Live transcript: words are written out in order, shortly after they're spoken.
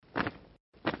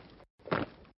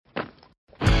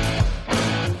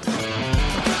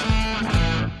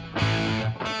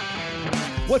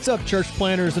What's up, church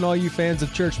planters and all you fans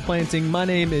of church planting? My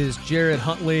name is Jared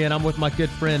Huntley, and I'm with my good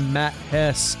friend Matt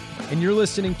Hess, and you're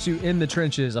listening to In the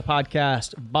Trenches, a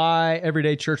podcast by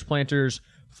everyday church planters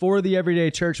for the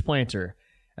everyday church planter.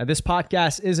 Now, this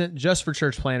podcast isn't just for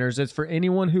church planters. It's for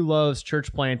anyone who loves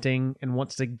church planting and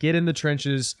wants to get in the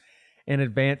trenches and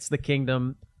advance the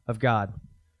kingdom of God.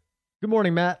 Good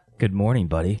morning, Matt. Good morning,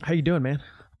 buddy. How you doing, man?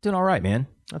 Doing all right, man.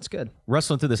 That's good.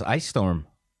 Wrestling through this ice storm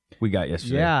we got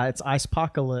yesterday. Yeah, it's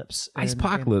Icepocalypse.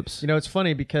 Icepocalypse. You know, it's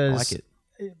funny because I like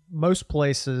it. Most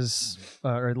places,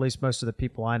 or at least most of the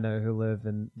people I know who live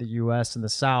in the U.S. and the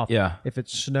South, Yeah. if it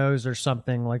snows or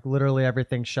something, like literally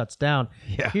everything shuts down.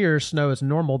 Yeah. Here, snow is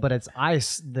normal, but it's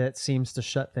ice that seems to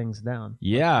shut things down.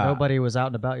 Yeah. Nobody was out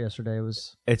and about yesterday. It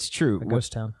was It's true. a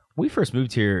ghost town. When we first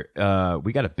moved here,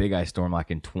 we got a big ice storm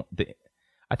like in,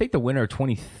 I think the winter of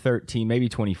 2013, maybe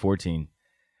 2014.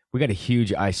 We got a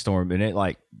huge ice storm and it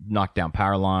like knocked down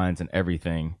power lines and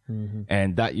everything. Mm-hmm.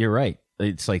 And that, you're right.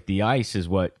 It's like the ice is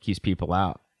what keeps people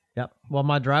out. Yep. Well,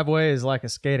 my driveway is like a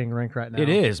skating rink right now. It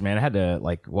is, man. I had to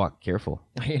like walk careful.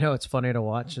 You know, it's funny to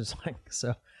watch. It's like,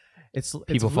 so it's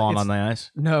People falling on the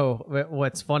ice. No, but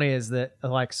what's funny is that,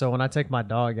 like, so when I take my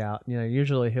dog out, you know,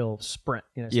 usually he'll sprint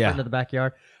Yeah. into the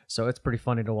backyard. So it's pretty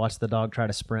funny to watch the dog try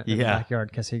to sprint in the Yeah. backyard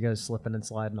because he goes slipping and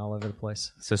sliding all over the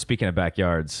place. So speaking of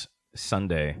backyards,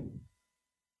 Sunday,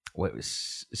 what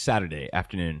was Saturday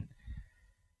afternoon?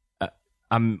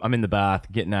 I'm in the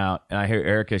bath getting out, and I hear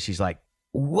Erica. She's like,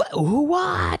 "What?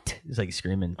 What?" It's like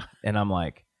screaming, and I'm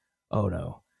like, "Oh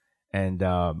no!" And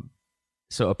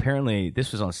so apparently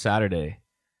this was on Saturday,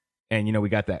 and you know we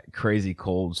got that crazy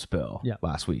cold spell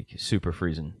last week, super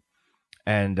freezing,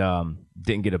 and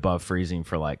didn't get above freezing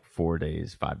for like 4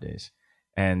 days, 5 days,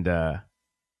 and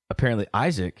apparently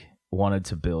Isaac wanted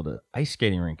to build an ice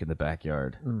skating rink in the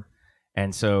backyard.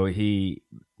 And so he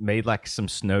made like some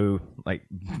snow like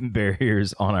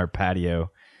barriers on our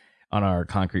patio, on our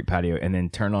concrete patio, and then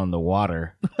turned on the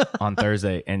water on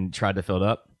Thursday and tried to fill it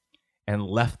up and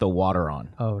left the water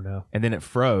on. Oh no. And then it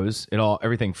froze.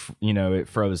 Everything, it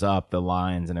froze up. The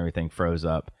lines and everything froze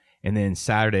up. And then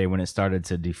Saturday when it started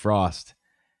to defrost,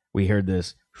 we heard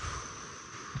this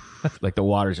like the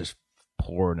water's just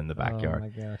pouring in the backyard.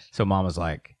 Oh my gosh. So Mom was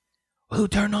like, "Who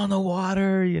turned on the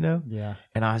water?" Yeah.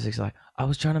 And Isaac's like, "I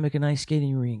was trying to make a nice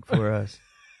skating rink for us."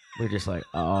 We're just like,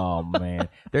 oh man.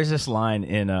 There's this line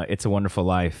in It's a Wonderful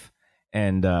Life,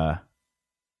 and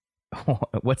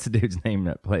what's the dude's name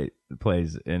that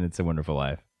plays in It's a Wonderful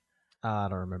Life? I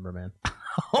don't remember, man.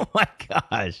 Oh my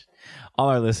gosh. All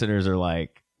our listeners are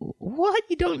like, "What?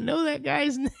 You don't know that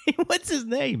guy's name? What's his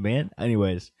name, man?"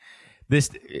 Anyways, it's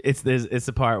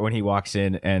the part when he walks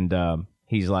in and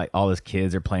he's like, all his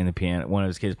kids are playing the piano. One of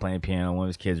his kids playing the piano. One of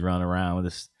his kids running around with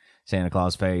this Santa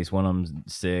Claus face. One of them's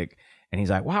sick. And he's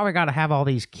like, "Why we got to have all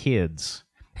these kids?"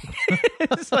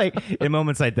 It's like, in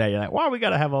moments like that, you're like, "Why we got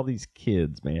to have all these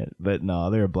kids, man?" But no,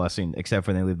 they're a blessing, except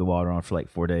for when they leave the water on for like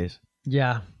 4 days.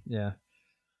 Yeah. Yeah.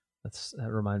 That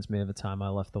reminds me of a time I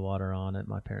left the water on at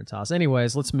my parents' house.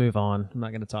 Anyways, let's move on. I'm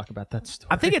not going to talk about that story.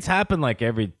 I think it's happened like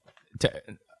to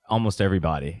almost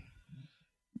everybody.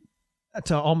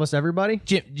 To almost everybody?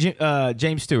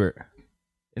 James Stewart.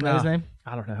 Isn't that his name?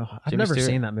 I don't know. I've Jimmy never Stewart?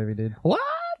 seen that movie, dude. What?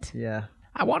 Yeah.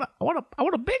 I want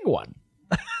a big one.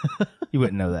 You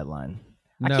wouldn't know that line.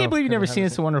 I No, can't believe you've never because I seen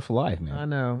haven't It's a Wonderful Life, I man.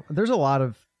 know. There's a lot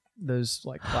of those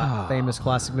like famous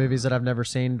classic movies that I've never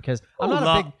seen because I'm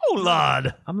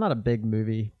not a big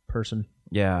movie person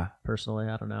Yeah. personally.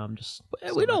 I don't know. I'm just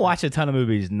We don't watch a ton of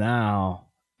movies now,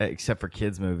 except for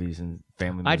kids' movies and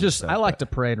family movies. I like to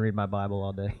pray and read my Bible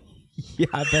all day. Yeah,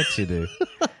 I bet you do.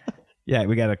 Yeah,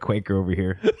 we got a Quaker over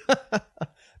here.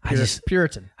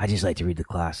 Puritan. I just like to read the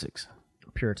classics.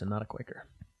 Puritan, not a Quaker.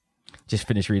 Just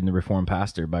finished reading The Reformed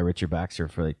Pastor by Richard Baxter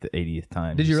for like the 80th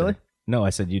time. Did you really? No, I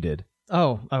said you did.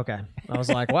 Oh, okay. I was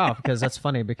like, wow, because that's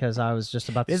funny because I was just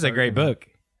about to It's a start great reading. book.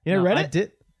 You never read I it?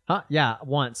 did. Huh? Yeah,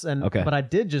 once. Okay. But I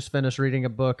did just finish reading a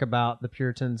book about the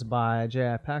Puritans by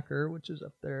J.I. Packer, which is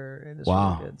up there, and it's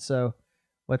Wow. really good. So,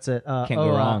 what's it? Can't go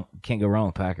wrong. Can't go wrong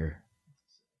with Packer.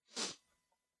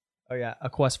 Oh yeah, A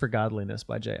Quest for Godliness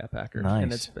by J.I. Packer. Nice.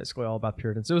 And it's basically all about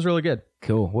Puritans. It was really good.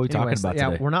 Cool. What are we talking about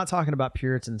yeah, today? we're not talking about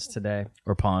Puritans today.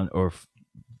 Or ponds. Or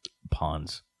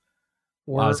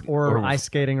ice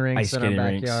skating rinks in our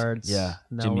rinks. backyards. Yeah.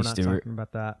 No, Jimmy we're not Stewart. talking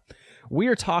about that. We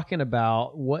are talking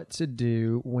about what to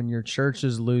do when your church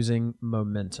is losing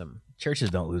momentum. Churches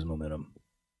don't lose momentum.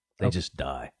 They just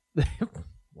die.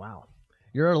 Wow.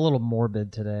 You're a little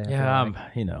morbid today. I feel Yeah, like.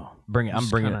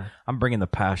 I'm bringing the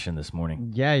passion this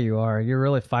morning. Yeah, you are. You're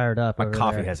really fired up. My over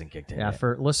coffee there. hasn't kicked in Yeah, yet.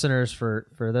 for listeners, for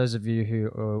those of you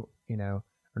who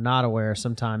are not aware,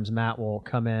 sometimes Matt will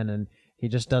come in and he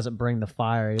just doesn't bring the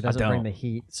fire. He doesn't bring the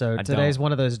heat. So today's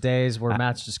one of those days where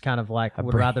Matt's just kind of like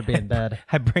would rather be in bed.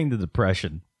 I bring the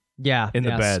depression. Yeah, in the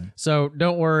bed. So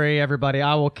don't worry, everybody.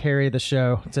 I will carry the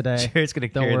show today. Jared's going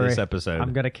to carry this episode.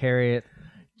 I'm going to carry it.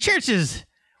 Churches,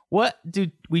 what do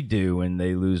we do when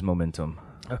they lose momentum?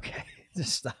 Okay,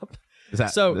 just stop. Is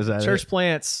that church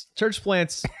plants,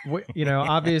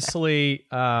 obviously,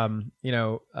 can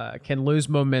lose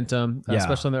momentum,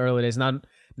 especially in the early days.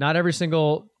 Not every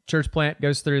single church plant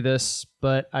goes through this,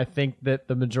 but I think that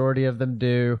the majority of them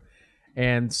do.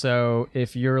 And so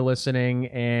if you're listening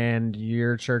and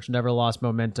your church never lost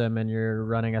momentum and you're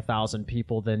running 1,000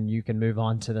 people, then you can move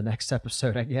on to the next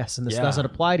episode, I guess. And this doesn't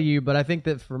apply to you, but I think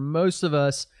that for most of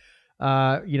us,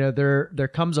 there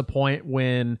comes a point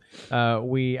when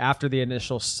after the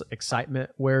initial excitement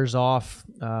wears off,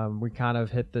 we kind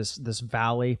of hit this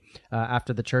valley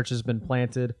after the church has been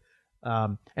planted.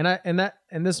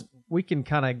 We can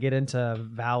kind of get into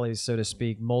valleys, so to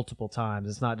speak, multiple times.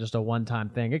 It's not just a one-time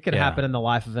thing. It could happen in the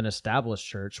life of an established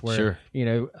church where,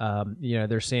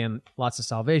 they're seeing lots of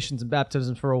salvations and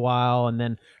baptisms for a while, and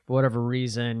then for whatever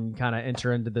reason, kind of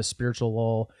enter into this spiritual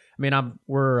lull. I mean,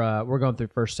 we're going through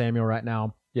 1 Samuel right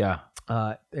now. Yeah.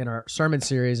 In our sermon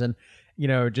series, and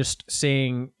just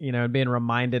seeing, being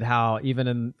reminded how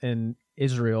even in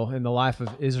Israel, in the life of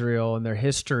Israel and their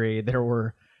history, there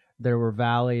were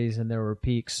valleys and there were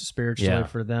peaks spiritually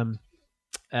for them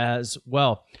as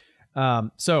well.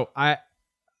 So I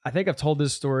think I've told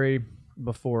this story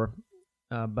before,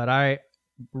 but I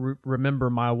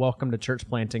remember my welcome to church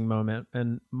planting moment,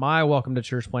 and my welcome to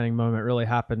church planting moment really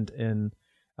happened in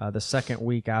the second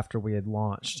week after we had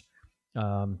launched.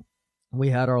 We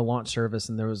had our launch service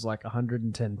and there was like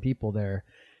 110 people there.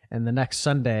 And the next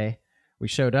Sunday we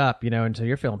showed up, and so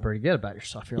you're feeling pretty good about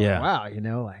yourself. You're like, wow,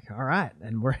 all right.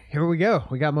 And here we go.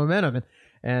 We got momentum.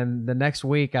 And the next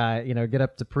week I, get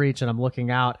up to preach and I'm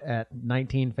looking out at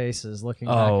 19 faces looking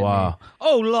back at me.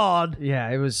 Oh Lord. Yeah,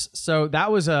 it was, so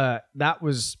that was a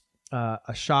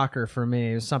shocker for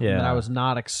me. It was something that I was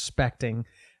not expecting.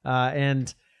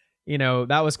 And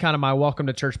that was kind of my welcome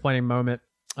to church planting moment.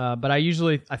 But I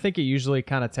think it usually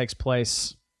kind of takes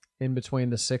place in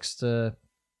between the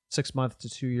 6 month to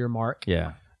 2 year mark.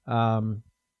 Yeah.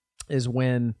 Is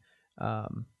when, I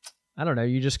don't know,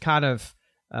 you just kind of,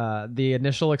 the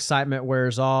initial excitement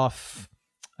wears off.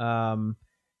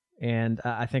 And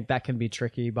I think that can be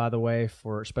tricky, by the way,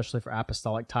 especially for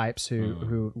apostolic types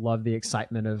who love the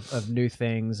excitement of new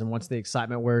things. And once the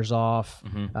excitement wears off,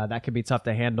 that can be tough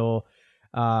to handle.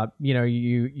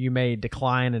 You may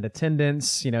decline in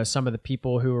attendance. Some of the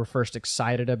people who were first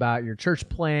excited about your church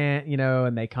plant,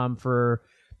 and they come for,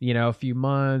 a few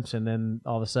months and then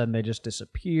all of a sudden they just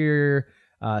disappear.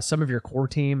 Some of your core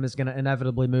team is going to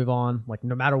inevitably move on, like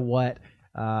no matter what,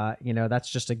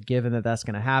 that's just a given that's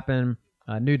going to happen.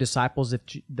 New disciples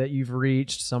that you've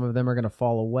reached, some of them are going to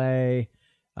fall away.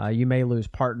 You may lose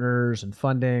partners and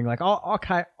funding, like all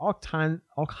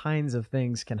kinds of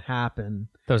things can happen.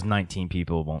 Those 19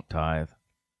 people won't tithe.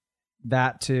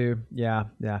 That too. Yeah.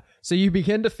 So you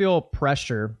begin to feel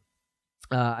pressure,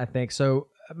 I think. So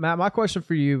Matt, my question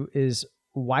for you is,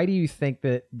 why do you think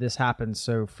that this happens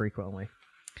so frequently?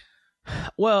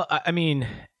 Well, I mean,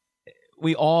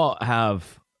 we all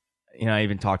have, I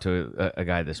even talked to a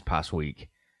guy this past week.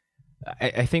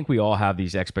 I think we all have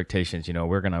these expectations,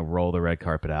 we're going to roll the red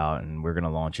carpet out and we're going to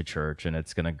launch a church and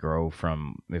it's going to grow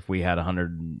from, if we had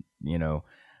 100,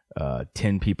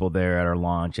 10 people there at our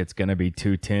launch, it's going to be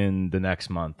 210 the next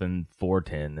month and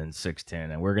 410 and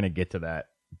 610. And we're going to get to that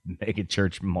mega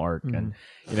church mark. And,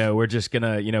 we're just going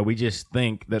to, we just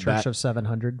think that church of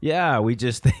 700. Yeah. We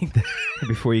just think that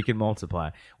before you can multiply,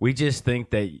 we just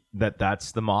think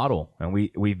that's the model. And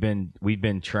we've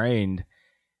been trained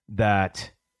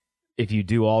that if you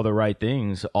do all the right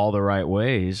things, all the right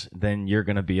ways, then you're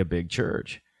going to be a big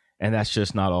church. And that's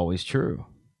just not always true.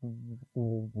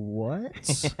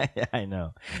 What? I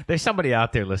know. There's somebody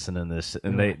out there listening to this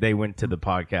and they went to the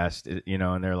podcast,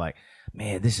 and they're like,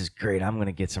 man, this is great. I'm going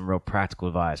to get some real practical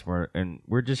advice.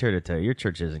 We're just here to tell you, your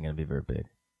church isn't going to be very big.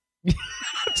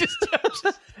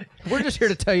 We're just here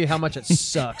to tell you how much it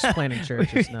sucks planning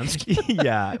churches. No, I'm just kidding.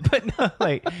 Yeah, but no,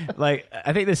 like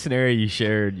I think the scenario you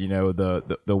shared,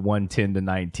 the 110 to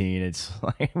 19. It's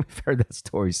like we've heard that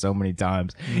story so many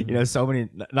times. So many.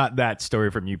 Not that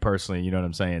story from you personally. You know what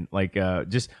I'm saying? Like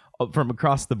just from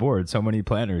across the board, so many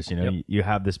planners. You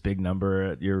have this big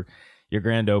number at your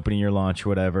grand opening, your launch,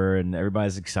 whatever, and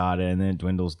everybody's excited, and then it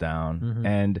dwindles down.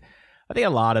 And I think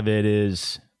a lot of it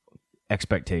is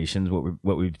expectations,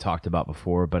 what we've talked about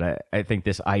before, but I think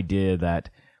this idea that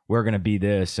we're going to be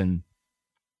this, and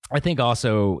I think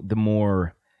also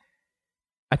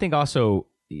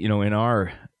in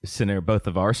our scenario, both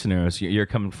of our scenarios, you're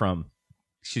coming from,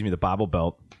 the Bible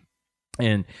Belt,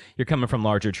 and you're coming from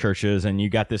larger churches, and you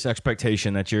got this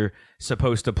expectation that you're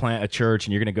supposed to plant a church,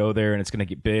 and you're going to go there, and it's going to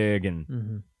get big,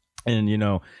 and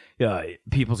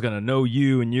people's going to know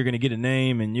you, and you're going to get a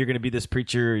name, and you're going to be this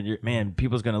preacher, and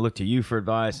people's going to look to you for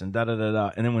advice, and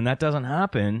da-da-da-da. And then when that doesn't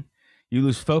happen, you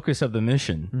lose focus of the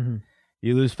mission. Mm-hmm.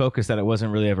 You lose focus that it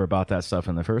wasn't really ever about that stuff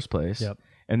in the first place. Yep.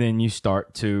 And then you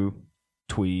start to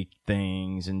tweak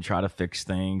things and try to fix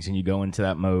things, and you go into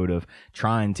that mode of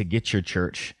trying to get your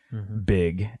church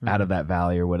big out of that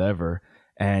valley or whatever,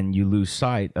 and you lose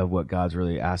sight of what God's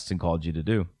really asked and called you to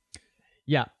do.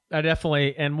 Yeah, I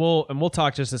definitely, and we'll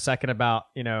talk just a second about,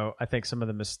 I think some of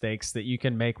the mistakes that you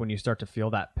can make when you start to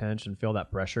feel that pinch and feel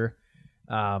that pressure.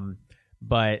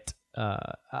 But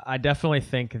I definitely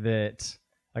think that,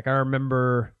 like, I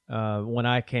remember when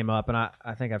I came up, and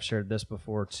I think I've shared this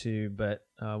before too, but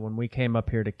when we came up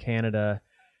here to Canada,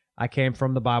 I came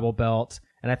from the Bible Belt,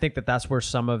 and I think that that's where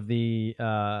some of the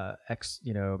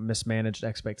mismanaged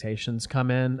expectations come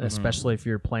in, especially if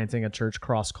you're planting a church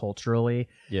cross-culturally,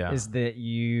 is that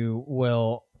you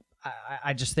will,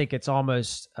 I just think it's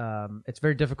almost, it's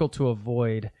very difficult to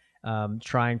avoid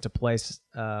trying to place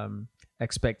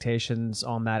expectations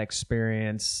on that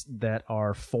experience that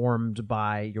are formed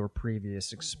by your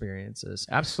previous experiences.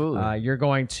 Absolutely. You're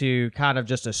going to kind of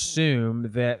just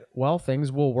assume that, well,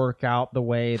 things will work out the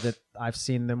way that I've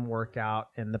seen them work out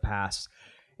in the past.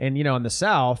 And, in the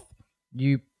South,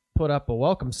 you put up a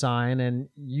welcome sign and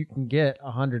you can get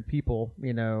 100 people,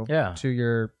 to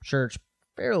your church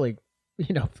fairly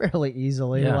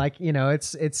easily. Yeah. Like,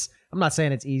 it's, I'm not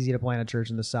saying it's easy to plant a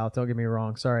church in the South. Don't get me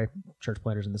wrong. Sorry, church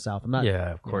planters in the South. I'm not.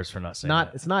 Yeah, of course, we're not saying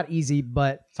that. It's not easy,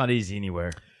 but it's not easy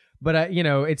anywhere. But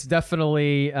it's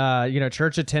definitely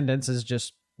church attendance is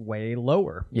just way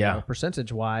lower,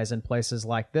 percentage wise in places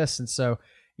like this. And so,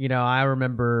 I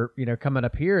remember coming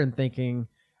up here and thinking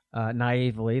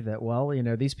naively that, well,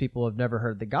 these people have never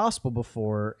heard the gospel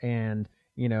before, and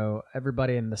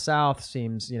everybody in the South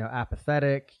seems,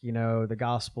 apathetic, the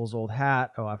gospel's old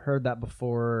hat. Oh, I've heard that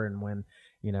before. And when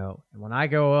I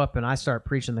go up and I start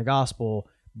preaching the gospel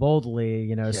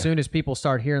boldly, as soon as people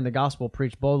start hearing the gospel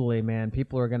preached boldly, man,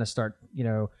 people are going to start,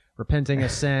 repenting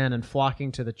of sin and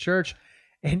flocking to the church.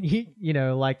 And,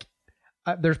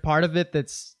 there's part of it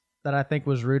that I think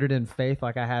was rooted in faith.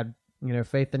 Like I had,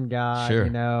 faith in God, sure.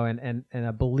 And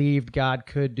I believed God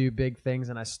could do big things,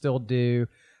 and I still do.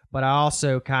 But I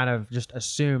also kind of just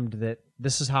assumed that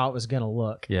this is how it was going to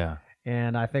look. Yeah.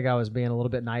 And I think I was being a little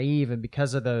bit naive. And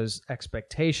because of those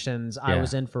expectations, I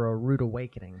was in for a rude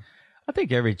awakening. I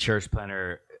think every church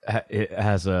planter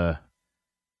has a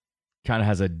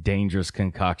dangerous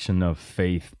concoction of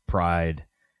faith, pride,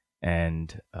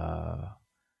 and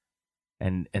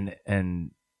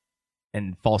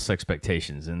false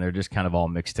expectations. And they're just kind of all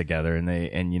mixed together.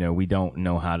 And we don't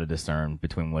know how to discern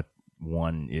between what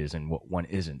one is and what one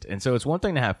isn't. And so it's one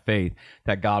thing to have faith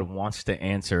that God wants to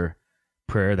answer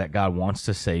prayer, that God wants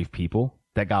to save people,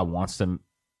 that God wants to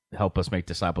help us make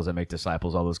disciples and make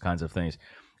disciples, all those kinds of things.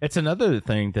 It's another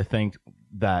thing to think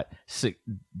that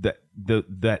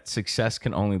that success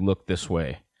can only look this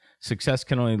way. Success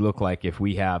can only look like if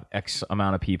we have X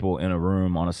amount of people in a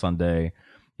room on a Sunday.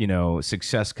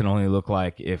 Success can only look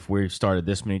like if we've started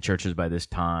this many churches by this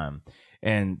time.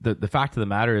 And the fact of the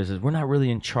matter is we're not really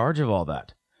in charge of all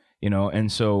that,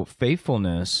 and so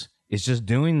faithfulness is just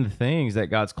doing the things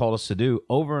that God's called us to do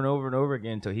over and over and over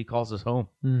again until He calls us home.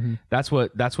 Mm-hmm. That's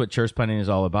what church planting is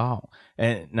all about.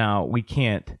 And now we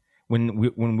can't,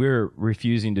 when we're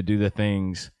refusing to do the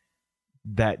things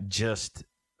that just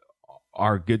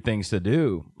are good things to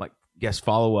do, like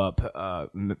follow up,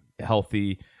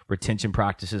 healthy retention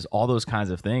practices, all those kinds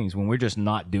of things. When we're just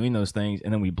not doing those things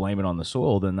and then we blame it on the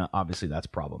soil, then obviously that's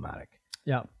problematic.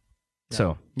 Yeah.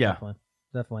 So, yeah.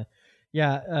 Definitely.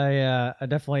 Yeah. I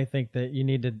definitely think that you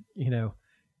need to, you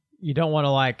don't want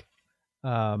to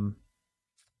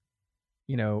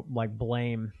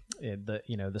blame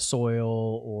the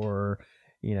soil or,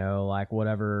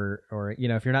 whatever, or,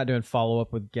 if you're not doing follow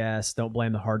up with guests, don't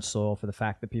blame the hard soil for the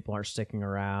fact that people aren't sticking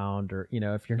around, or,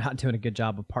 if you're not doing a good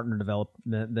job of partner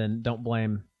development, then don't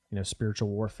blame, spiritual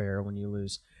warfare when you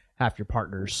lose half your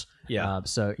partners. Yeah.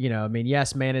 So,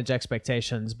 yes, manage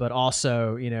expectations, but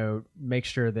also, make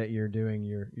sure that you're doing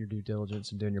your due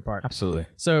diligence and doing your part. Absolutely.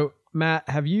 So, Matt,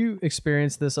 have you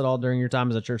experienced this at all during your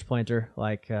time as a church planter?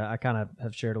 Like, I kind of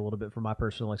have shared a little bit from my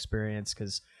personal experience,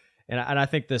 and I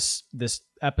think this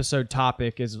episode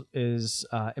topic is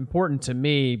important to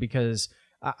me because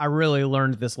I really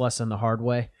learned this lesson the hard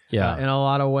way. Yeah. in a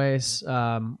lot of ways.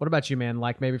 What about you, man?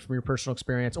 Like maybe from your personal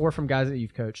experience or from guys that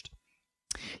you've coached?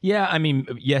 Yeah, I mean,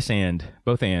 yes, and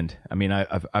both, and I mean,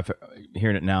 I've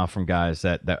hearing it now from guys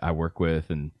that I work with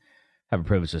and have a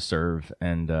privilege to serve,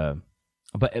 and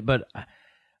but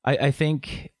I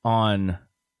think from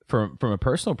a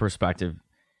personal perspective,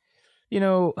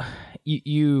 you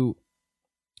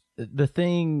the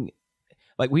thing,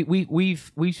 like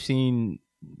we've seen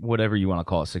whatever you want to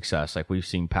call it success. Like we've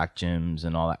seen packed gyms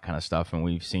and all that kind of stuff, and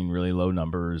we've seen really low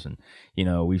numbers, and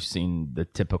we've seen the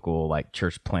typical like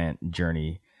church plant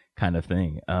journey kind of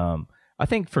thing. I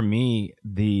think for me,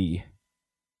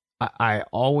 I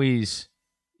always,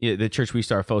 the church we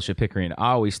started, Fellowship Pickering,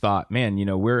 I always thought, man,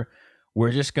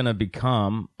 we're just gonna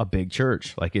become a big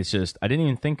church. Like it's just, I didn't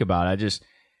even think about it.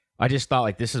 I just thought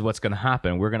like this is what's gonna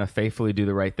happen. We're gonna faithfully do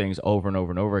the right things over and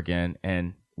over and over again,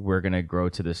 and we're going to grow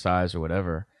to this size or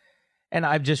whatever. And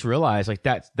I've just realized like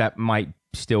that might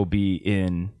still be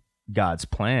in God's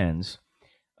plans.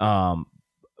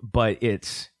 But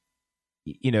it's,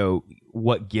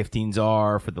 what giftings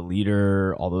are for the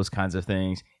leader, all those kinds of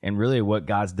things. And really what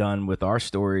God's done with our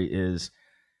story is,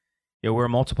 we're a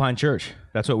multiplying church.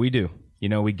 That's what we do.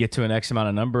 We get to an X amount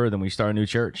of number, then we start a new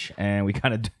church, and we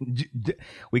kind of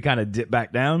dip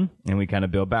back down and we kind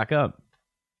of build back up.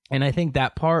 And I think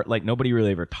that part, like nobody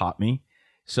really ever taught me.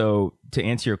 So to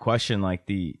answer your question, like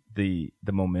the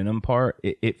momentum part,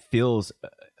 it feels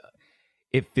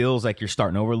like you're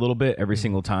starting over a little bit every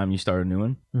single time you start a new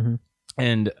one.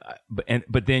 Mm-hmm.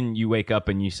 But then you wake up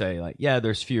and you say like, yeah,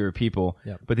 there's fewer people.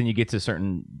 Yep. But then you get to a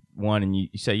certain one and you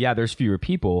say, yeah, there's fewer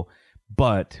people,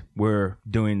 but we're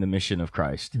doing the mission of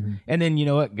Christ. Mm-hmm. And then you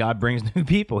know what? God brings new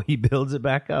people. He builds it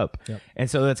back up. Yep. And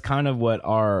so that's kind of what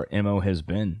our MO has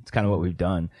been. It's kind of what we've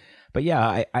done. But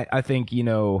yeah, I think, I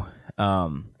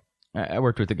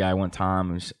worked with a guy one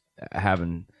time who's had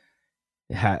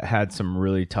some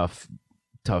really tough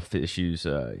issues.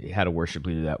 He had a worship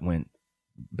leader that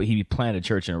but he planted a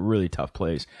church in a really tough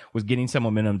place, was getting some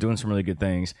momentum, doing some really good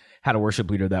things, had a worship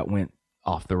leader that went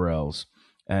off the rails.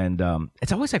 And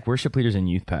it's always like worship leaders and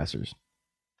youth pastors.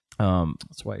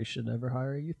 That's why you should never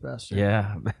hire a youth pastor.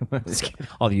 Yeah.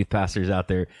 All the youth pastors out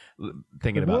there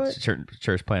thinking about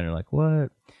church planting, like,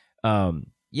 what?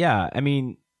 Yeah, I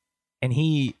mean, and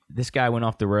this guy went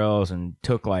off the rails and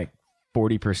took like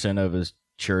 40% of his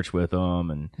church with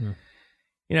him, and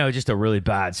just a really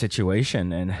bad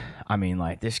situation. And I mean,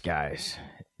 like, this guy's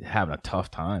having a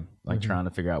tough time, like trying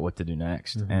to figure out what to do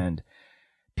next. Mm-hmm. And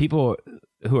people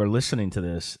who are listening to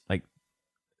this, like,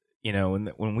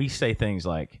 when we say things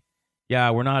like, yeah,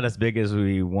 we're not as big as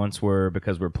we once were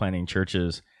because we're planting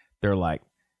churches, they're like,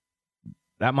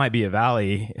 that might be a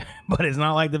valley, but it's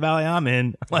not like the valley I'm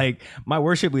in. Like, my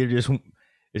worship leader just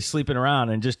is sleeping around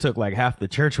and just took like half the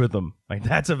church with them. Like,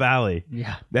 that's a valley.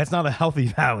 Yeah. That's not a healthy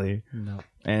valley. No.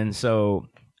 And so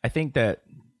I think that,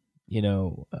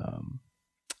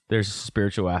 there's a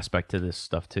spiritual aspect to this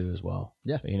stuff too as well.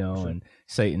 Yeah. Sure. And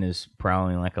Satan is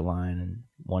prowling like a lion and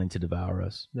wanting to devour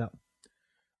us. Yeah.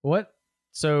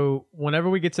 So whenever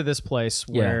we get to this place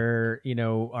where,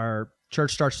 our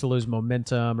church starts to lose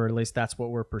momentum, or at least that's what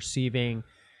we're perceiving,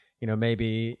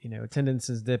 maybe, attendance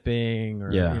is dipping,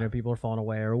 or, people are falling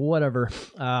away or whatever.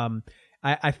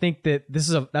 I think that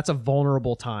that's a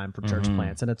vulnerable time for church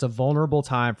plants, and it's a vulnerable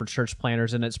time for church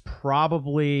planters. And it's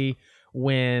probably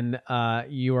when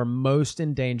you are most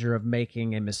in danger of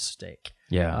making a mistake.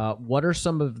 Yeah. What are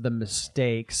some of the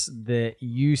mistakes that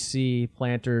you see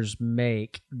planters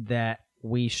make that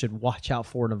we should watch out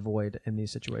for and avoid in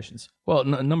these situations? Well,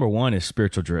 number one is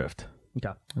spiritual drift.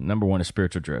 Okay. Number one is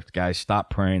spiritual drift. Guys stop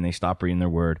praying. They stop reading their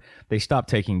word. They stop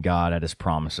taking God at his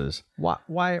promises. Why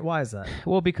is that?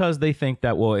 Well, because they think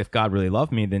that, if God really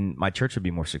loved me, then my church would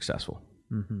be more successful.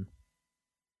 Mm-hmm.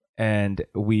 And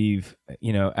we've,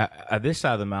 at this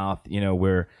side of the mouth,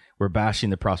 we're bashing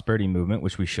the prosperity movement,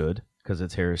 which we should, because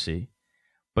it's heresy.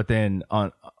 But then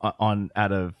out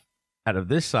of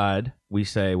this side, we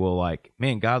say, well, like,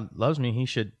 man, God loves me.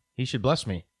 He should bless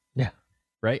me. Yeah.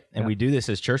 Right. And we do this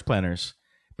as church planners,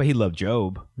 but he loved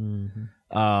Job.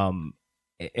 Mm-hmm.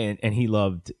 And he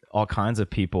loved all kinds of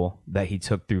people that he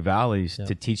took through valleys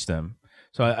to teach them.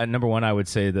 So number one, I would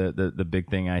say the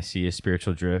big thing I see is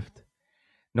spiritual drift.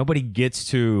 Nobody gets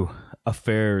to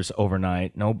affairs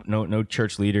overnight. No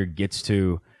church leader gets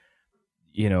to,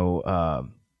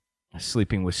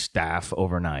 sleeping with staff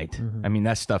overnight. Mm-hmm. I mean,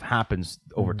 that stuff happens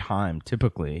over time,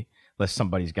 typically, unless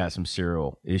somebody's got some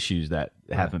serial issues that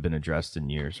haven't been addressed in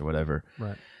years or whatever.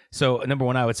 Right. So number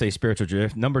one, I would say spiritual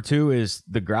drift. Number two is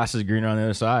the grass is greener on the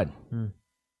other side.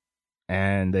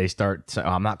 And they start saying,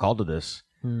 I'm not called to this.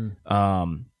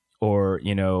 or,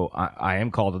 you know, I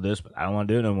am called to this, but I don't want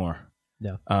to do it no more.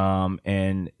 Yeah.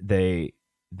 And they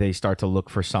start to look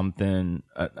for something,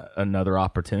 another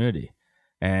opportunity,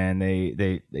 and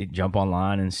they jump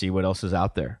online and see what else is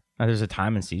out there. Now, there's a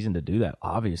time and season to do that.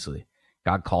 Obviously,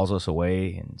 God calls us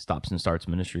away and stops and starts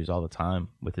ministries all the time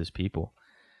with His people.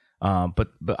 But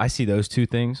I see those two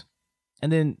things,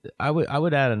 and then I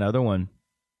would add another one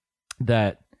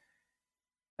that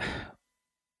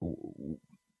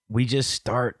we just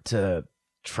start to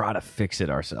try to fix it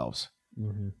ourselves.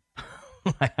 Mm-hmm.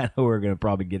 I know we're going to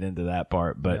probably get into that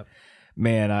part, but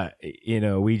man,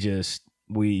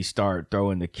 we start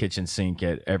throwing the kitchen sink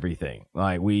at everything.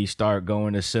 Like, we start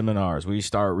going to seminars, we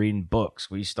start reading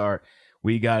books, we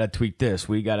got to tweak this,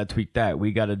 we got to tweak that,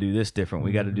 we got to do this different,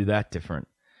 we got to do that different.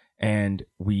 And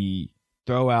we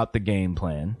throw out the game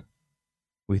plan.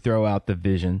 We throw out the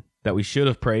vision that we should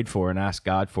have prayed for and asked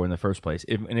God for in the first place.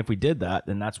 If we did that,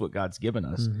 then that's what God's given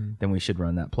us. Mm-hmm. Then we should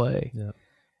run that play. Yep.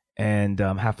 And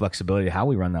have flexibility how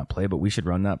we run that play, but we should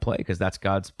run that play because that's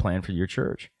God's plan for your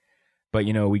church. But,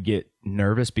 you know, we get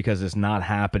nervous because it's not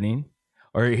happening.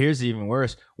 Or here's even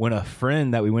worse, when a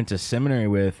friend that we went to seminary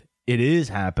with, it is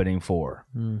happening for.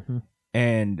 Mm-hmm.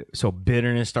 And so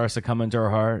bitterness starts to come into our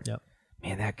heart. Yep.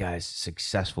 Man, that guy's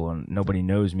successful and nobody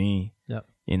knows me. Yep.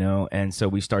 You know, and so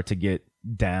we start to get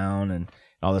down and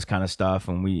all this kind of stuff,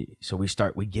 and we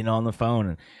get on the phone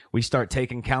and we start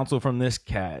taking counsel from this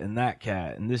cat and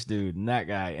this dude and that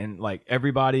guy, and like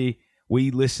everybody, we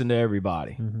listen to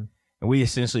everybody. Mm-hmm. And we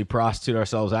essentially prostitute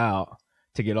ourselves out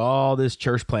to get all this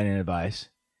church planning advice.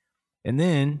 And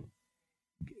then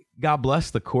God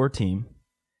bless the core team,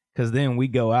 because then we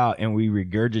go out and we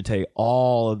regurgitate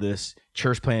all of this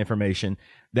church plan information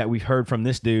that we've heard from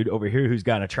this dude over here who's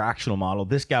got an attractional model,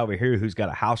 this guy over here who's got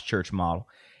a house church model.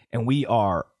 And we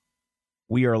are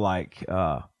like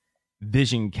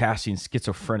vision casting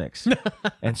schizophrenics.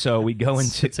 And so we go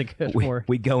into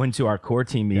we go into our core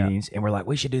team meetings and we're like,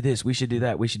 we should do this, we should do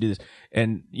that, we should do this.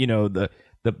 And you know, the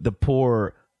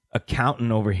poor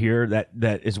accountant over here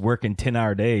that is working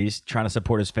 10-hour days trying to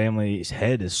support his family, his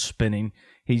head is spinning.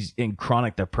 He's in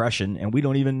chronic depression and we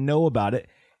don't even know about it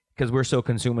because we're so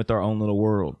consumed with our own little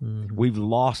world.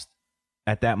 Mm-hmm.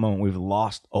 At that moment, we've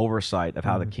lost oversight of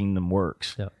how the kingdom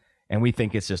works. Yep. And we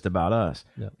think it's just about us.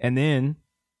 Yep. And then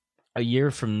a year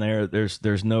from there,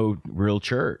 there's no real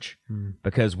church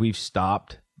because we've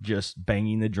stopped just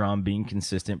banging the drum, being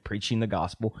consistent, preaching the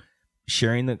gospel,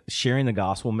 sharing the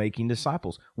gospel, making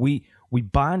disciples. We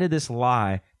buy into this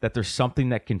lie that there's something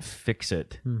that can fix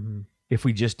it if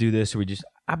we just do this. Or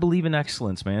I believe in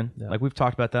excellence, man. Yep. Like we've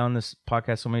talked about that on this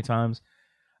podcast so many times.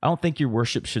 I don't think your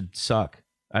worship should suck.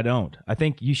 I don't. I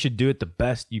think you should do it the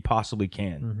best you possibly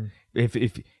can. Mm-hmm.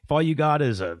 If all you got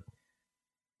is a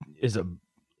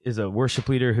worship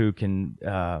leader who can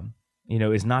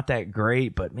is not that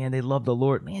great, but man, they love the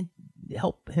Lord, man,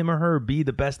 help him or her be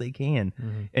the best they can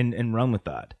and run with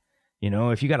that. You know,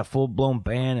 if you got a full-blown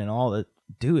band and all that,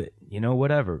 do it. You know,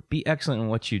 whatever. Be excellent in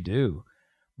what you do.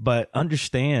 But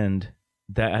understand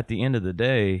that at the end of the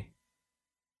day,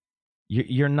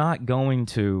 you're not going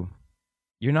to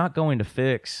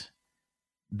fix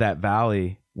that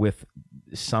valley with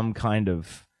some kind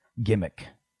of gimmick.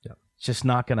 Yep. It's just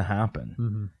not going to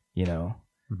happen, you know?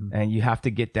 Mm-hmm. And you have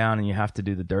to get down and you have to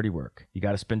do the dirty work. You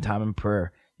got to spend time in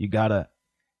prayer. You got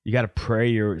to pray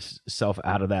yourself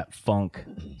out of that funk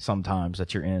sometimes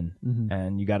that you're in. Mm-hmm.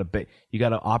 And you got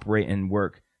to operate and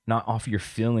work not off your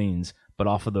feelings, but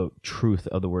off of the truth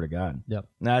of the Word of God. Yep.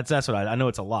 Now that's what I know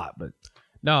it's a lot, but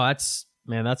no, that's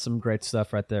some great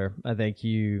stuff right there. I think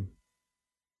you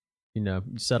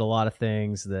said a lot of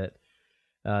things that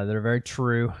are very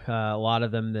true. A lot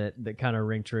of them that kind of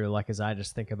ring true. Like as I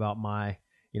just think about my,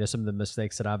 some of the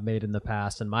mistakes that I've made in the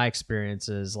past and my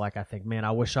experiences, like I think, man,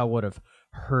 I wish I would have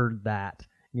heard that,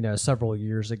 several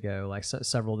years ago, like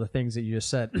several of the things that you just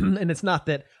said. And it's not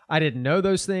that I didn't know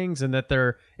those things and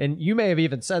and you may have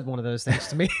even said one of those things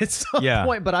to me at some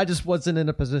point, but I just wasn't in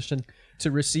a position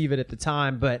to receive it at the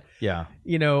time. But I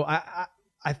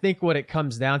think what it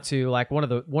comes down to, like one of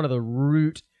the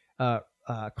root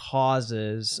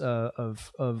causes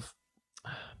of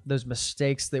those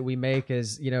mistakes that we make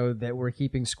is, that we're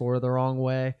keeping score the wrong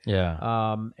way.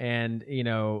 Yeah. And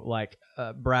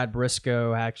Brad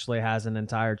Briscoe actually has an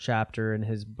entire chapter in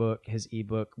his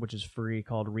ebook, which is free,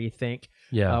 called Rethink.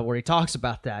 Yeah. Where he talks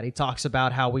about that. He talks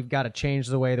about how we've got to change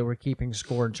the way that we're keeping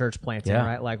score in church planting,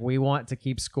 right? Like we want to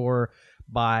keep score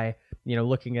by,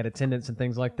 looking at attendance and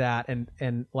things like that.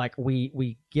 And like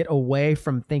we get away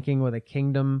from thinking with a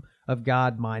kingdom of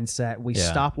God mindset. We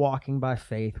stop walking by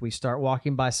faith. We start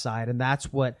walking by sight. And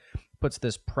that's what puts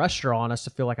this pressure on us to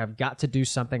feel like I've got to do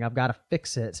something, I've got to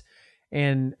fix it.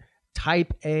 And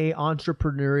type A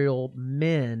entrepreneurial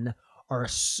men are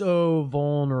so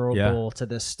vulnerable to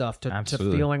this stuff, to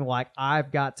feeling like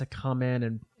I've got to come in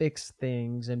and fix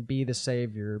things and be the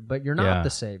savior, but you're not the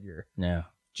savior. Yeah.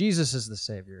 Jesus is the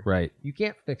savior. Right. You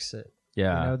can't fix it.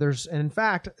 Yeah. You know, and in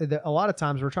fact, a lot of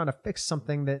times we're trying to fix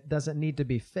something that doesn't need to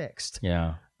be fixed.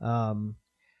 Yeah.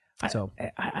 So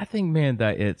I think, man,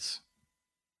 that it's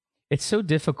so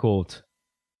difficult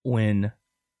when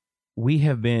we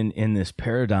have been in this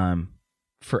paradigm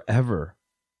forever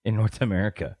in North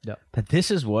America, that this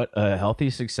is what a healthy,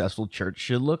 successful church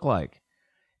should look like.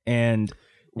 And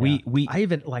you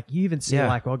even see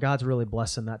like, well, God's really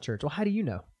blessing that church. Well, how do you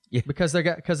know? Yeah. Because they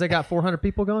got 400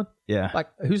 people going. Yeah. Like,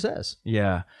 who says?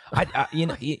 Yeah.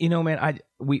 Man,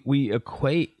 we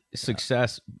equate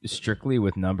success strictly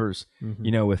with numbers,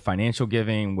 with financial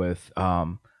giving, with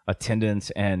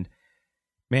attendance. And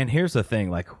man, here's the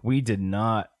thing. Like, we did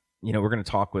not, we're going to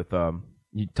talk with,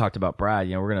 you talked about Brad.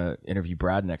 We're going to interview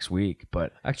Brad next week.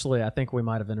 But actually, I think we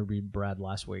might have interviewed Brad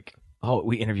last week. Oh,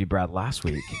 we interviewed Brad last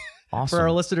week. Awesome. For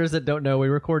our listeners that don't know, we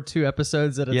record 2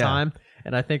 episodes at a time,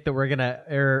 and I think that we're going to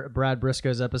air Brad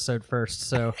Briscoe's episode first.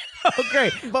 So, oh,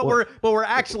 great! But we're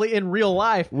actually in real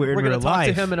life. We're going to talk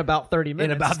to him in about 30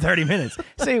 minutes.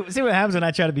 See what happens when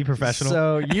I try to be professional.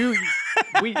 So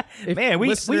we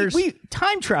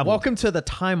time travel. Welcome to the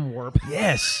time warp.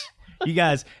 Yes. You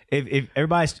guys, if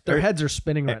everybody's... Their heads are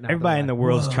spinning right now. Everybody in the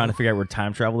world is trying to figure out where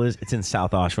time travel is. It's in South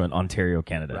Oshawa, Ontario,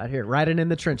 Canada. Right here. Right in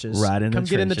the trenches. Come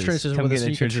get in the trenches with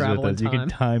us. You can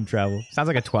time travel. Sounds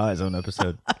like a Twilight Zone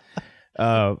episode.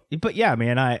 But yeah,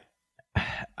 man, I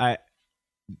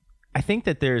think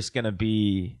that there's going to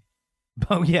be...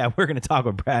 Oh, yeah, we're going to talk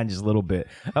with Brad in just a little bit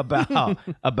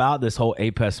about this whole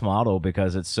APES model,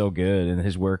 because it's so good and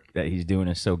his work that he's doing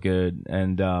is so good.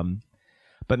 And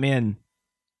but man...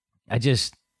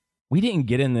 we didn't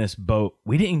get in this boat.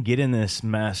 We didn't get in this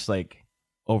mess like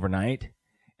overnight,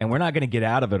 and we're not going to get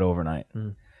out of it overnight.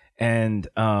 And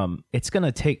it's going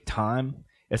to take time.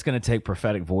 It's going to take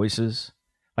prophetic voices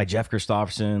like Jeff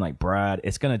Christopherson, like Brad.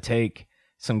 It's going to take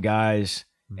some guys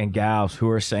and gals who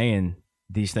are saying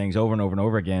these things over and over and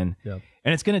over again. Yep.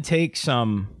 And it's going to take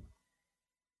some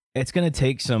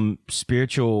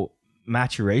spiritual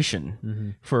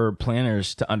maturation for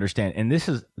planners to understand. And this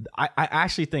is, I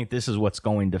actually think this is what's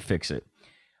going to fix it.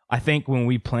 I think when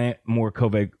we plant more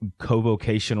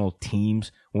co-vocational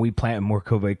teams, where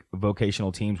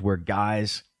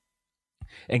guys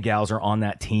and gals are on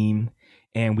that team,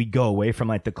 and we go away from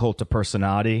like the cult of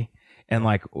personality, and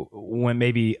like when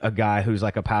maybe a guy who's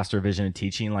like a pastor of vision and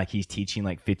teaching, like he's teaching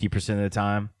like 50% of the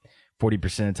time,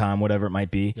 40% of the time, whatever it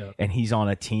might be, and he's on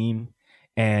a team,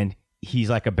 and he's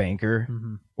like a banker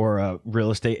or a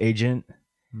real estate agent.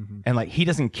 And like, he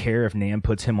doesn't care if NAM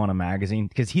puts him on a magazine,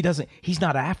 because he's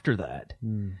not after that.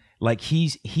 Like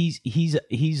he's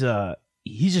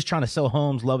just trying to sell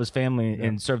homes, love his family,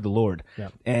 and serve the Lord.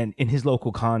 And in his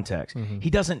local context, he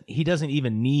doesn't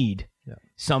even need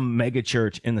some mega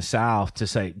church in the South to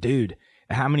say, dude,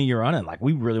 how many you're running? Like,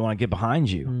 we really want to get behind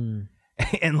you.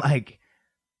 And like,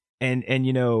 and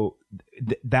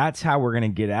that's how we're going to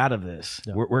get out of this.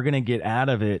 We're going to get out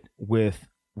of it with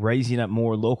raising up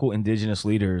more local indigenous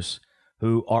leaders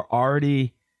who are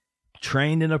already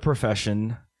trained in a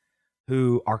profession,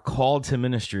 who are called to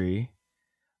ministry.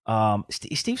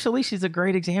 Steve Salisi is a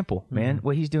great example, man,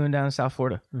 what he's doing down in South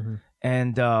Florida.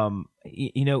 And,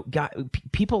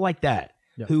 people like that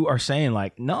who are saying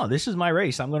like, no, this is my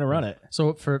race, I'm going to run it.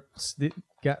 So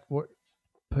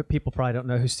people probably don't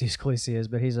know who Steve Scalise is,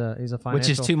 but he's a financial... Which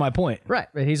is to my point. Right.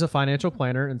 But he's a financial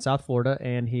planner in South Florida,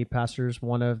 and he pastors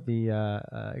one of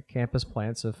the campus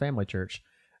plants of Family Church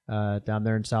down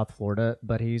there in South Florida.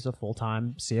 But he's a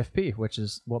full-time CFP, which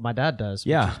is what my dad does,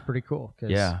 which is pretty cool.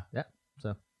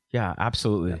 Yeah,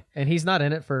 absolutely. Yeah. And he's not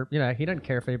in it for, he doesn't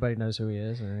care if anybody knows who he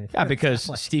is or anything. Yeah, because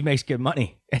Steve makes good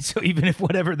money. And so even if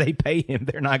whatever they pay him,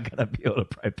 they're not going to be able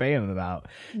to pay him about.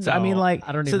 So, I mean, like,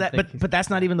 I don't even but that's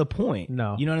not even the point.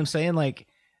 No. You know what I'm saying? Like,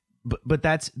 but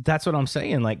that's what I'm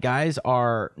saying. Like, guys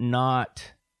that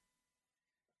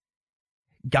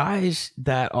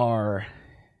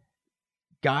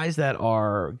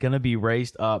are going to be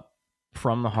raised up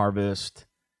from the harvest,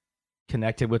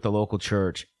 connected with the local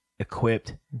church,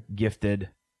 equipped, gifted,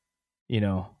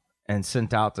 and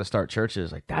sent out to start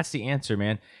churches. Like, that's the answer,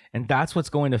 man. And that's what's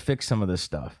going to fix some of this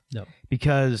stuff.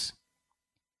 Because,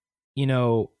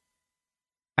 I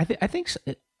think,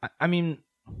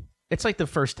 it's like the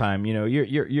first time,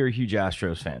 you're a huge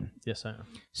Astros fan. Yes, I am.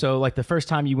 So like the first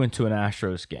time you went to an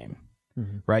Astros game,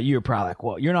 right? You were probably like,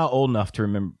 well, you're not old enough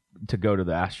to to go to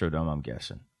the Astrodome, I'm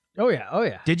guessing. Oh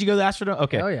yeah. Did you go to the Astrodome?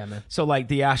 Okay. Oh yeah, man. So like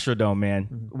the Astrodome,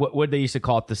 man, what they used to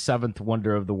call it, the seventh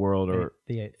wonder of the world, or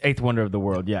the eighth wonder of the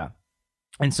world. Yeah.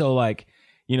 And so like,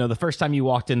 the first time you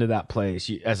walked into that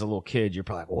place as a little kid, you're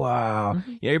probably like, wow.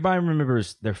 Yeah, everybody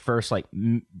remembers their first like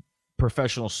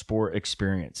professional sport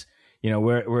experience,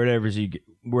 wherever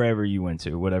you went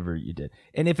to, whatever you did.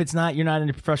 And if you're not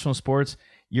into professional sports,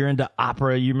 you're into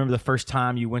opera. You remember the first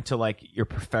time you went to like your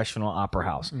professional opera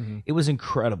house. It was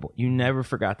incredible. You never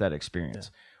forgot that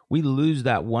experience. Yeah. We lose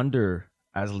that wonder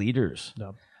as leaders.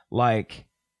 No. Like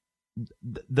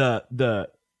the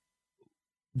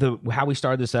how we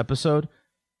started this episode,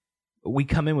 we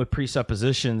come in with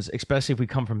presuppositions, especially if we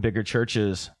come from bigger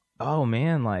churches. Oh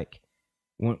man, like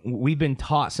when we've been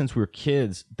taught since we were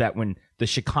kids that when the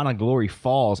Shekinah glory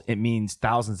falls, it means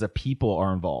thousands of people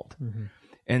are involved.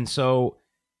 And so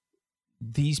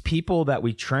these people that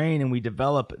we train and we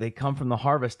develop, they come from the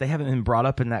harvest. They haven't been brought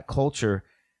up in that culture.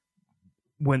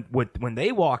 When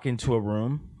they walk into a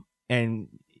room, and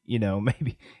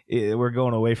maybe we're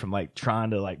going away from like trying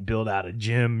to like build out a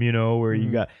gym, where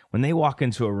you got, when they walk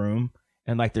into a room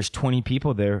and like there's 20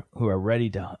 people there who are ready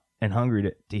to and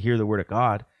hungry to hear the word of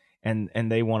God, and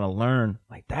they want to learn,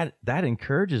 like that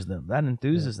encourages them, that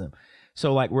enthuses them.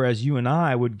 So like, whereas you and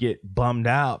I would get bummed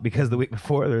out because the week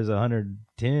before there's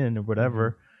 110 or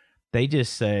whatever, they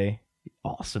just say,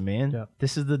 awesome, man. Yeah.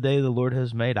 This is the day the Lord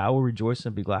has made. I will rejoice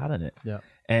and be glad in it. Yeah.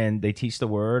 And they teach the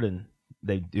word and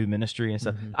they do ministry and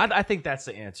stuff. I think that's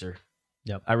the answer.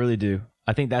 Yep. I really do.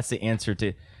 I think that's the answer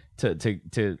to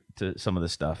some of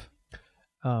this stuff.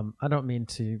 I don't mean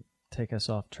to take us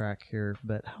off track here,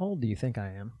 but how old do you think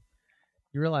I am?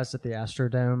 You realize that the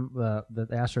Astrodome, the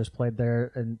Astros played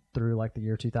there and through like the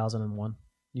year 2001.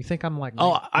 You think I'm like?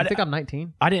 I think I'm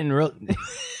 19. I didn't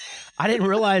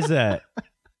realize that.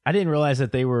 I didn't realize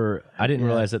that they were. I didn't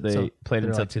realize that they played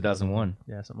until like 2001.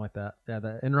 Yeah, something like that. Yeah,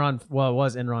 the Enron. Well, it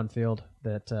was Enron Field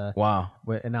that. Wow.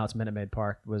 And now it's Minute Maid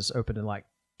Park. Was opened in like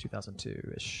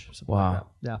 2002 ish. Wow. Like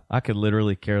yeah. I could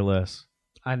literally care less.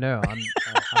 I know,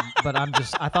 but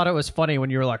I thought it was funny when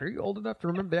you were like, "Are you old enough to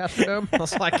remember the Astrodome?" I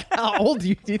was like, "How old do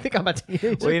you think I'm a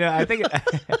teenager?" Well, I think of the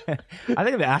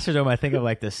Astrodome. I think of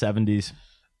like the 70s,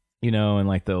 and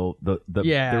like the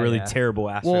really terrible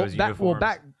Astros uniforms.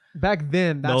 Back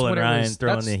then, that's Nolan when Ryan it was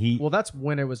throwing the heat. Well, that's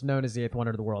when it was known as the eighth wonder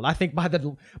of the world. I think by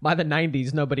the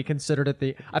 90s, nobody considered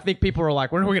it I think people were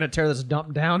like, "When are we going to tear this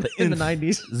dump down?" In the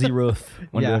 90s, zeroth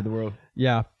wonder of the world.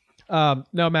 Yeah.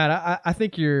 No, Matt, I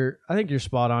think you're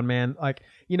spot on, man. Like,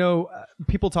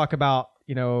 people talk about,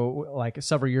 like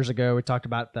several years ago, we talked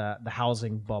about the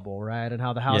housing bubble, right? And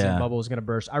how the housing bubble is going to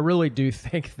burst. I really do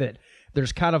think that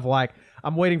there's kind of like,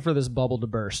 I'm waiting for this bubble to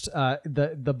burst.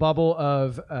 The bubble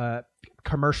of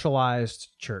commercialized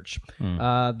church,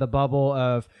 the bubble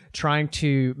of trying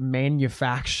to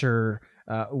manufacture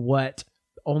what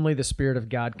only the Spirit of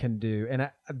God can do. And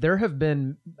there have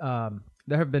been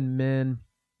men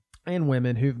and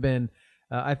women who've been,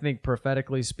 I think,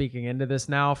 prophetically speaking into this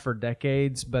now for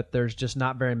decades, but there's just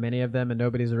not very many of them, and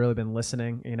nobody's really been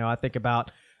listening. I think about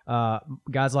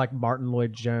guys like Martin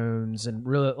Lloyd-Jones and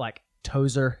really like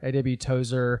Tozer, A.W.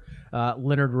 Tozer,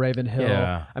 Leonard Ravenhill.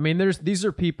 Yeah. I mean, these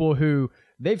are people who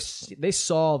they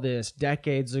saw this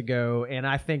decades ago, and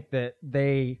I think that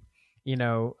they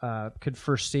could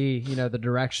foresee the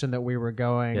direction that we were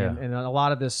going, and a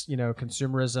lot of this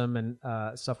consumerism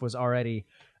and stuff was already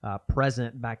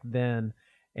present back then,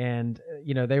 and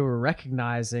they were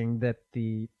recognizing that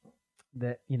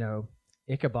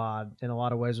Ichabod in a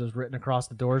lot of ways was written across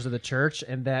the doors of the church,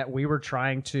 and that we were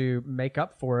trying to make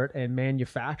up for it and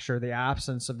manufacture the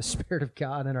absence of the Spirit of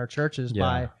God in our churches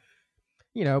by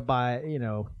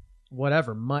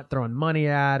whatever, throwing money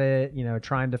at it,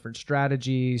 trying different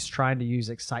strategies, trying to use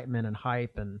excitement and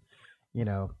hype and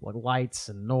like lights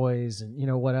and noise and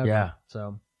whatever. Yeah.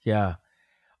 So yeah.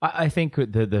 I think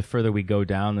the further we go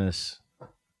down this,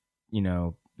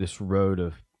 this road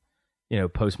of,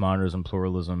 postmodernism,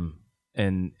 pluralism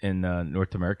in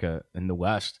North America, in the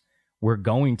West, we're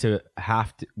going to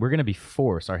be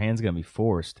forced. Our hands are going to be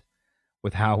forced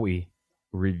with how we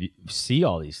see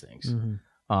all these things.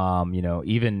 Mm-hmm.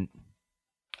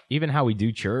 Even how we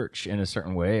do church in a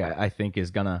certain way, I think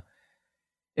is going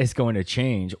to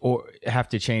change or have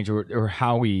to change, or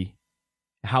how we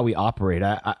operate.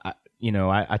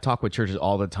 I talk with churches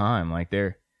all the time. Like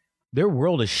their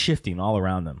world is shifting all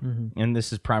around them. Mm-hmm. And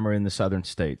this is primarily in the southern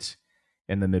states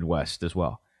and the Midwest as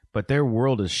well. But their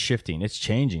world is shifting. It's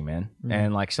changing, man. Mm-hmm.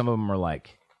 And like some of them are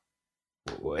like,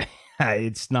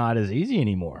 it's not as easy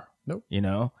anymore. Nope.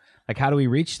 Like how do we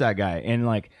reach that guy? And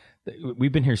like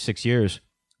we've been here 6 years.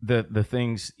 the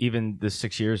things, even the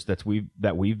 6 years that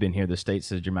we've been here, the states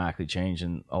has dramatically changed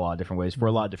in a lot of different ways for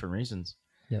a lot of different reasons.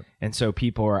 Yep. And so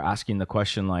people are asking the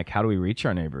question, like, how do we reach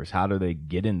our neighbors? How do they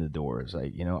get in the doors?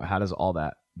 Like, how does all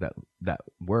that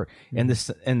work? And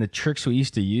the tricks we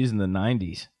used to use in the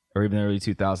 90s or even the early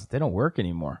 2000s, they don't work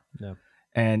anymore. No.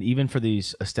 And even for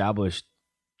these established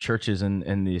churches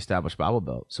in the established Bible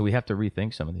Belt. So we have to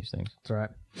rethink some of these things. That's right.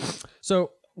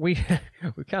 So we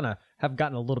kind of have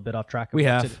gotten a little bit off track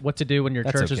of what to do when your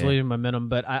church is losing momentum,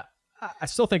 but I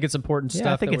still think it's important stuff.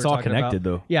 I think it's all connected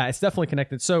though. Yeah, it's definitely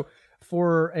connected. So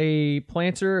for a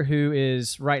planter who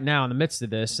is right now in the midst of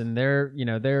this and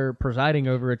they're presiding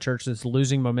over a church that's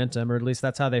losing momentum, or at least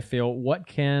that's how they feel, what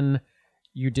can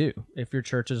you do if your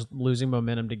church is losing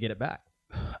momentum to get it back?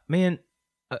 Man,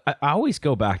 I always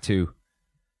go back to,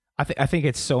 I think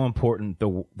it's so important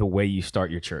the way you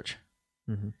start your church.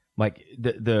 Mm-hmm. Like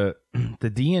the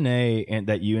DNA and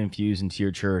that you infuse into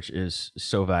your church is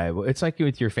so valuable. It's like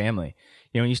with your family.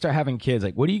 When you start having kids,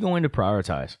 like, what are you going to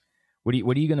prioritize? What are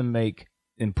you going to make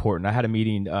important? I had a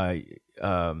meeting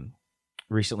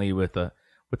recently with the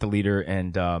leader,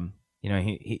 and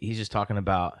he's just talking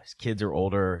about his kids are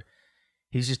older.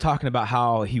 He's just talking about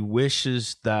how he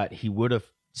wishes that he would have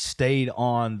stayed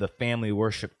on the family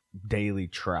worship daily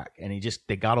track, and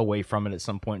they got away from it at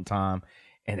some point in time,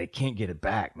 and they can't get it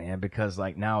back, man, because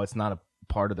like now it's not a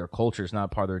part of their culture, it's not a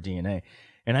part of their DNA.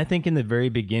 And I think in the very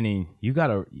beginning, you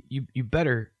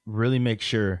better really make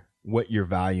sure what you're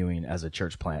valuing as a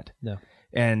church plant. Yeah.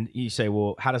 And you say,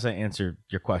 well, how does that answer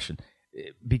your question?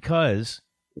 Because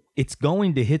it's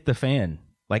going to hit the fan.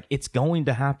 Like, it's going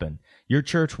to happen. Your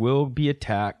church will be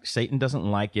attacked. Satan doesn't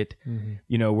like it.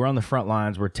 Mm-hmm. We're on the front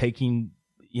lines. We're taking,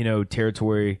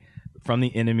 territory from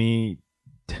the enemy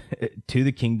to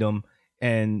the kingdom.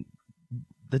 And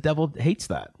the devil hates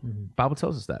that. Mm-hmm. Bible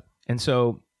tells us that. And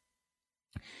so,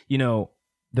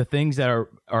 the things that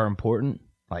are important,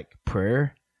 like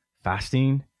prayer,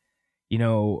 fasting, being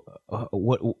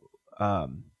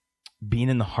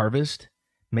in the harvest,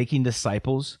 making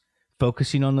disciples,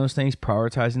 focusing on those things,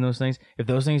 prioritizing those things. If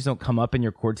those things don't come up in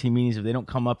your core team meetings, if they don't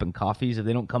come up in coffees, if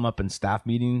they don't come up in staff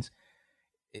meetings,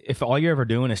 if all you're ever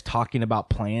doing is talking about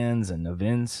plans and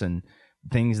events and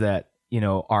things that,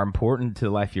 are important to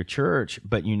the life of your church,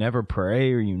 but you never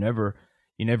pray, or you never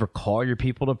call your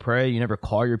people to pray, you never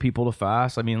call your people to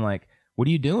fast. I mean, like, what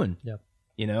are you doing?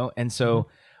 Yeah. And so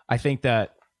I think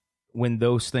that when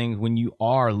you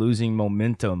are losing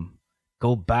momentum,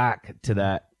 go back to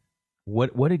that.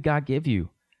 What did God give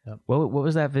you? Yep. What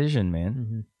was that vision,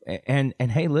 man? Mm-hmm.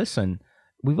 And hey, listen,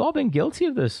 we've all been guilty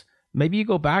of this. Maybe you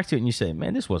go back to it and you say,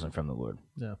 man, this wasn't from the Lord.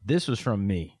 Yeah. This was from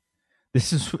me.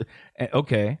 This is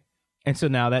okay. And so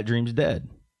now that dream's dead.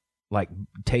 Like,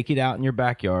 take it out in your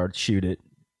backyard, shoot it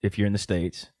if you're in the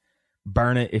States,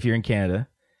 burn it if you're in Canada.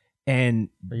 And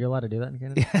are you allowed to do that in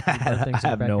Canada? I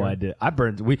have no idea. I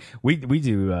burned. We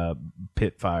do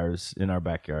pit fires in our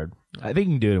backyard. I think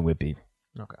you can do it in Whitby.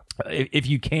 Okay. If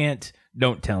you can't,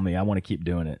 don't tell me. I want to keep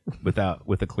doing it with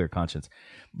a clear conscience.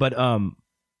 But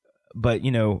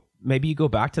maybe you go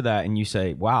back to that and you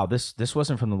say, wow, this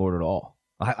wasn't from the Lord at all.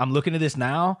 I'm looking at this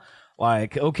now.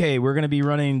 Like, okay, we're going to be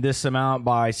running this amount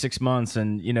by 6 months,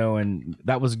 and and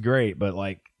that was great, but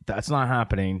like, that's not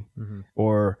happening. Mm-hmm.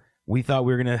 Or we thought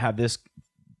we were going to have this,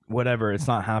 whatever, it's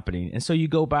not happening. And so you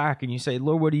go back and you say,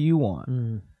 Lord, what do you want?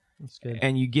 Mm-hmm. That's good.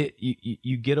 And you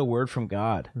get a word from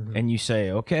God, mm-hmm. and you say,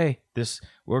 okay,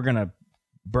 we're going to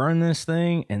burn this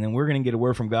thing, and then we're going to get a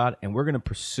word from God, and we're going to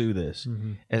pursue this.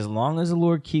 Mm-hmm. As long as the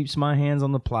Lord keeps my hands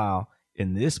on the plow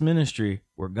in this ministry,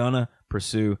 we're going to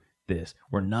pursue this.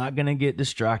 We're not going to get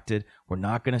distracted. We're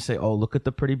not going to say, oh, look at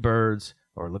the pretty birds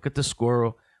or look at the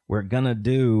squirrel. We're going to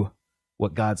do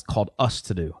what God's called us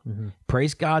to do. Mm-hmm.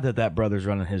 Praise God that brother's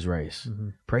running his race. Mm-hmm.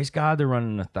 Praise God they're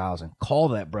running 1,000. Call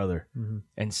that brother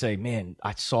and say, man,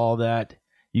 I saw that.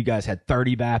 You guys had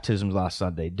 30 baptisms last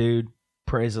Sunday. Dude,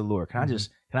 praise the Lord. Can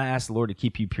I ask the Lord to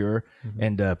keep you pure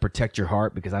and protect your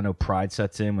heart? Because I know pride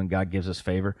sets in when God gives us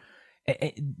favor.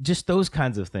 Just those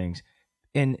kinds of things.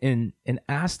 And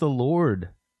ask the Lord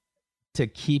to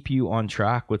keep you on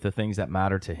track with the things that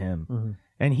matter to him. Mm-hmm.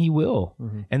 And he will.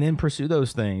 Mm-hmm. And then pursue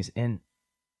those things. And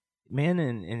man,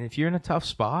 and if you're in a tough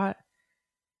spot,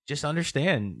 just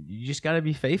understand, you just got to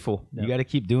be faithful. Yep. You got to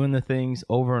keep doing the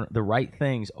right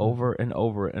things over and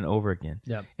over and over again.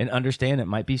 Yep. And understand it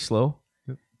might be slow.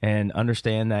 Yep. And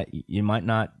understand that you might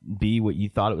not be what you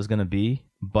thought it was going to be.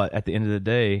 But at the end of the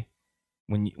day,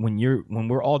 when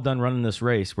we're all done running this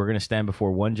race, we're going to stand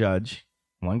before one judge,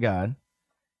 one God,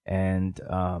 and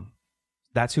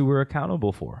that's who we're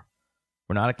accountable for.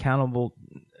 We're not accountable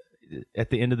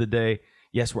at the end of the day.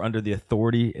 yes, we're under the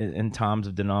authority in times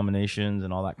of denominations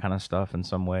and all that kind of stuff in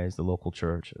some ways, the local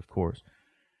church, of course.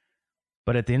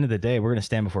 But at the end of the day, we're going to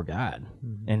stand before God,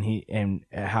 and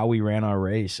how we ran our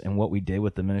race and what we did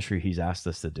with the ministry He's asked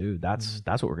us to do. That's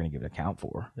what we're going to give an account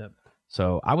for. Yep.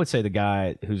 So I would say the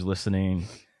guy who's listening,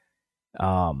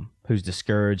 who's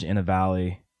discouraged in a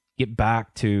valley, get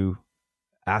back to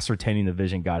ascertaining the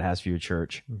vision God has for your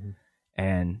church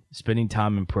and spending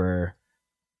time in prayer,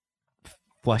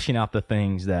 fleshing out the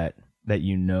things that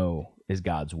you know is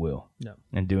God's will,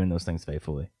 and doing those things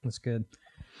faithfully. That's good.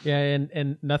 Yeah,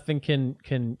 and nothing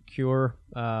can cure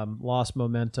lost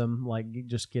momentum like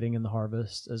just getting in the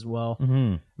harvest as well. I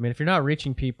mean, if you're not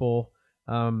reaching people,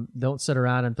 don't sit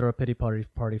around and throw a pity party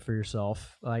for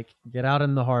yourself. Like, get out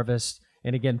in the harvest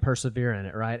and again persevere in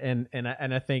it, right? And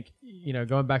I think,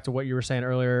 going back to what you were saying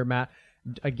earlier, Matt,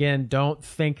 again, don't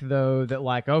think though that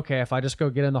like, okay, if I just go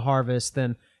get in the harvest,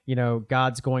 then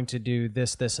God's going to do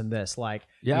this, and this. Like,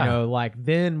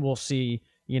 then we'll see.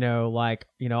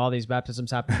 All these baptisms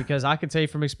happen, because I can tell you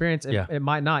from experience, it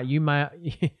might not. You might,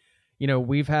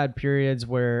 we've had periods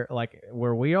where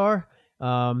we are,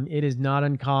 it is not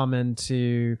uncommon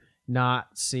to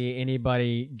not see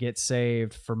anybody get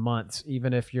saved for months,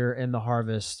 even if you're in the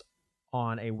harvest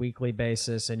on a weekly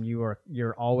basis and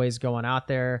you're always going out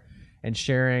there and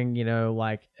sharing,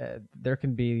 there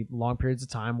can be long periods of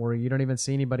time where you don't even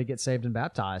see anybody get saved and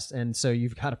baptized. And so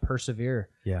you've got to persevere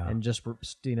and just,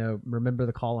 remember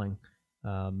the calling,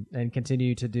 and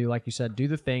continue to do, like you said, do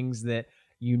the things that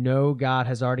God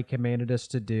has already commanded us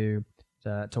to do,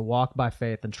 to walk by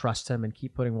faith and trust Him and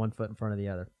keep putting one foot in front of the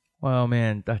other. Well,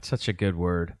 man, that's such a good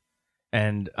word.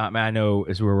 And I know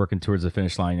as we're working towards the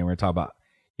finish line, we're going to talk about,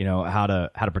 how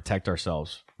to protect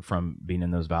ourselves from being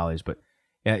in those valleys. But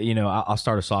yeah, I'll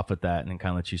start us off with that and then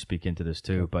kind of let you speak into this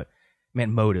too. But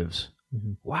man, motives.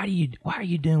 Why are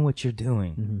you doing what you're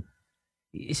doing?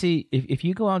 You see, if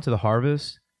you go out to the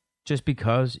harvest just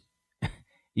because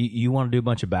you want to do a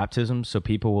bunch of baptisms, so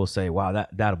people will say, "Wow,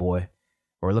 that a boy,"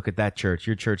 or "Look at that church.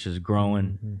 Your church is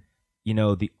growing."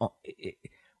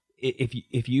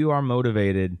 If you are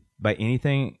motivated by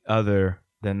anything other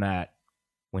than that,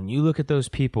 when you look at those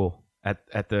people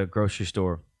at the grocery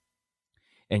store,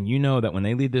 and you know that when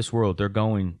they leave this world, they're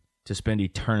going to spend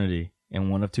eternity in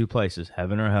one of two places,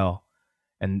 heaven or hell,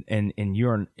 and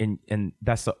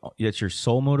that's your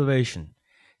sole motivation.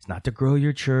 It's not to grow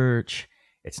your church.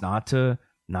 It's not to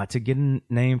get a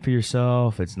name for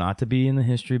yourself. It's not to be in the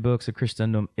history books of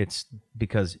Christendom. It's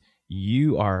because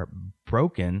you are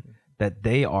broken, that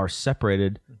they are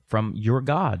separated from your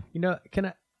God.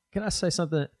 Can I say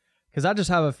something? Because I just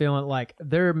have a feeling like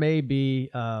there may be.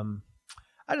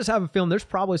 I just have a feeling there's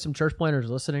probably some church planters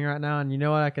listening right now. And you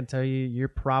know what? I can tell you, you're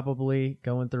probably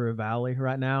going through a valley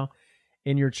right now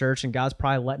in your church, and God's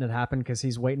probably letting it happen because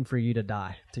He's waiting for you to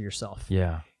die to yourself.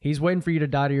 Yeah. He's waiting for you to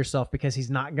die to yourself, because He's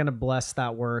not going to bless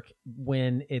that work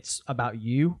when it's about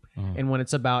you and when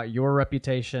it's about your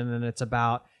reputation and it's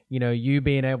about, you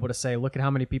being able to say, look at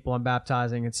how many people I'm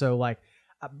baptizing. And so like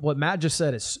what Matt just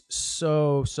said is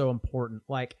so, so important.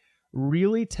 Like,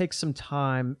 really take some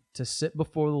time to sit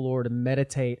before the Lord and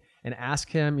meditate and ask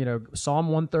Him, Psalm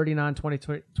 139,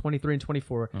 23 and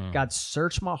 24, God,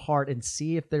 search my heart and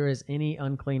see if there is any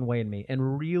unclean way in me,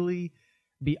 and really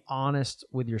be honest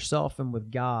with yourself and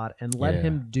with God and let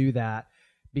Him do that,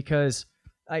 because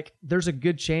like there's a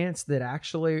good chance that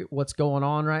actually what's going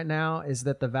on right now is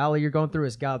that the valley you're going through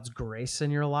is God's grace in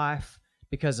your life.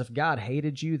 Because if God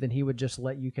hated you, then He would just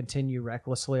let you continue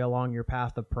recklessly along your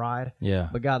path of pride. Yeah.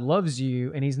 But God loves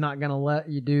you, and He's not going to let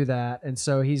you do that. And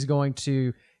so He's going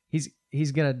to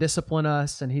discipline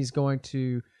us, and He's going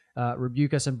to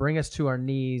rebuke us and bring us to our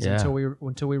knees until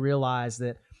we realize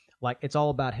that like it's all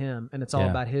about Him, and it's all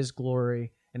about His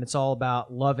glory, and it's all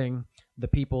about loving the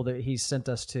people that He's sent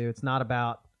us to. It's not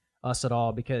about us at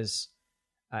all, because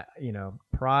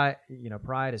pride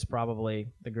is probably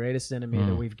the greatest enemy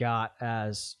that we've got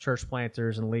as church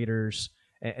planters and leaders,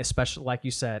 especially like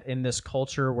you said, in this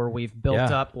culture where we've built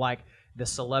up like the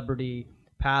celebrity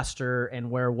pastor,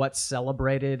 and where what's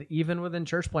celebrated even within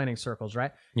church planting circles,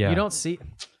 right? You don't see,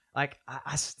 like,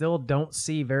 I still don't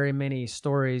see very many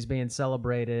stories being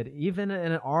celebrated, even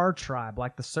in our tribe.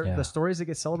 Like the stories that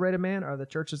get celebrated, man, are the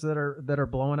churches that are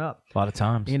blowing up a lot of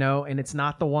times. And it's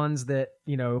not the ones that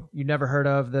you never heard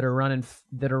of that are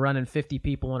running 50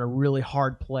 people in a really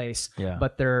hard place,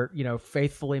 but they're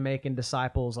faithfully making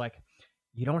disciples. Like,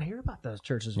 you don't hear about those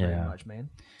churches very much, man.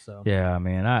 So yeah,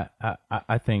 man,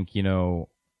 I think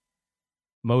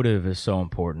motive is so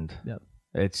important. Yep.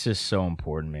 It's just so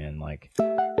important, man. Like.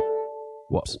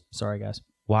 Sorry, guys.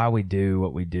 Why we do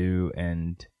what we do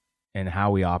and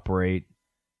how we operate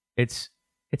it's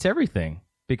everything.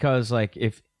 Because like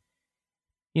if,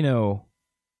 you know,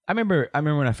 I remember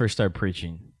when I first started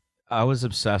preaching, I was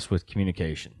obsessed with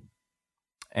communication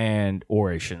and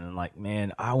oration, and like,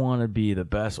 man, I want to be the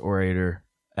best orator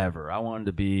ever. I wanted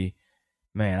to be,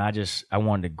 man, I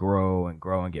wanted to grow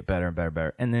and get better and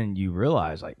better. And then you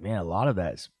realize, like, man, a lot of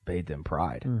that's bathed in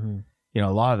pride. Mm-hmm. You know,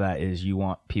 a lot of that is you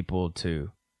want people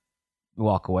to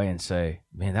walk away and say,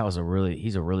 man,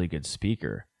 he's a really good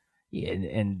speaker. Yeah,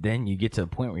 and then you get to the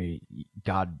point where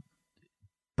God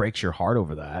breaks your heart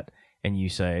over that, and you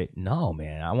say, no,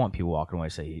 man, I want people walking away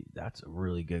and say, that's a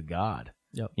really good God.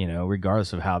 Yep. You know,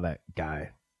 regardless of how that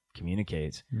guy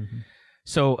communicates. Mm-hmm.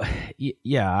 So,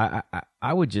 yeah,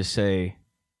 I would just say,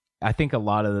 I think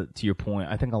to your point,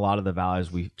 I think a lot of the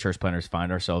values we church planters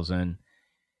find ourselves in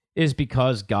is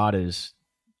because God is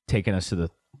taking us to the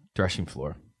threshing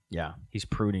floor. Yeah, he's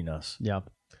pruning us. Yeah.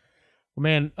 Well,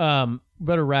 man,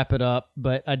 better wrap it up,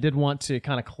 but I did want to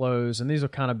kind of close, and these will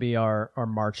kind of be our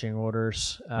marching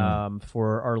orders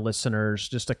for our listeners.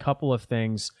 Just a couple of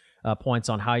things, points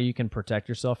on how you can protect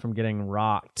yourself from getting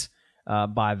rocked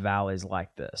by valleys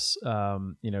like this,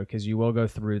 because you will go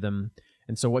through them.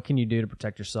 And so what can you do to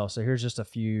protect yourself? So here's just a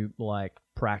few like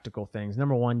practical things.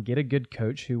 Number one, get a good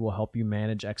coach who will help you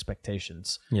manage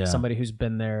expectations. Yeah. Somebody who's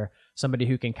been there, somebody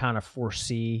who can kind of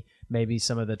foresee maybe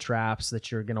some of the traps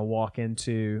that you're going to walk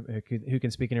into, who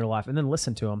can speak in your life, and then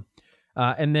listen to them.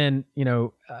 And then,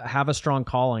 have a strong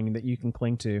calling that you can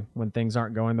cling to when things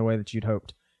aren't going the way that you'd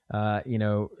hoped.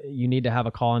 You need to have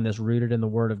a calling that's rooted in the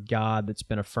Word of God, that's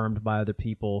been affirmed by other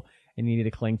people, and you need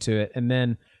to cling to it. And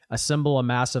then assemble a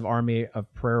massive army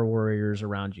of prayer warriors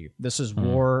around you. This is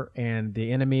war, and the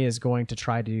enemy is going to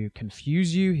try to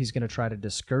confuse you. He's going to try to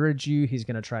discourage you. He's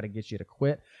going to try to get you to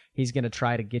quit. He's going to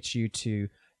try to get you to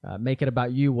make it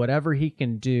about you. Whatever he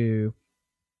can do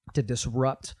to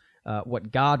disrupt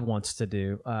what God wants to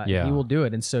do, he will do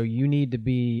it. And so you need to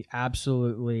be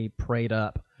absolutely prayed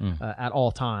up at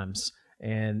all times.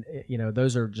 And,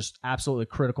 those are just absolutely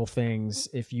critical things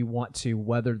if you want to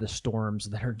weather the storms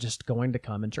that are just going to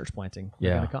come in church planting.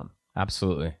 They're going to come.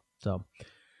 Absolutely. So,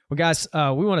 well, guys,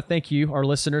 we want to thank you, our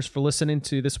listeners, for listening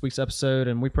to this week's episode.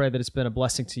 And we pray that it's been a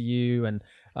blessing to you. And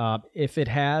if it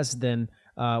has, then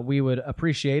we would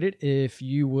appreciate it if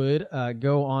you would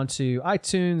go onto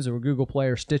iTunes or Google Play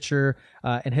or Stitcher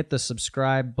and hit the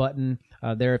subscribe button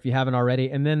there if you haven't already,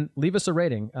 and then leave us a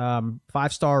rating.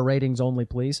 5-star ratings only,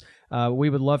 please. We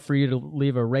would love for you to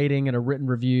leave a rating and a written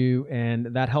review, and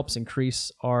that helps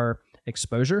increase our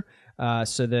exposure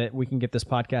so that we can get this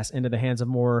podcast into the hands of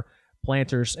more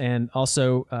planters. And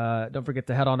also, don't forget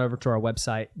to head on over to our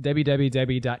website,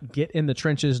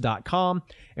 www.getinthetrenches.com.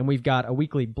 And we've got a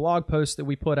weekly blog post that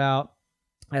we put out,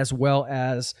 as well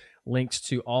as links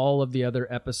to all of the other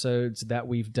episodes that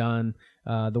we've done.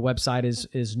 The website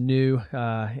is new.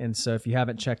 And so if you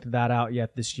haven't checked that out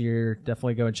yet this year,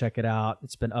 definitely go and check it out.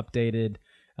 It's been updated,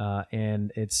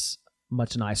 and it's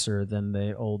much nicer than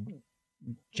the old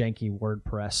janky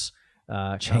WordPress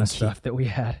kind of stuff that we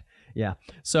had. Yeah.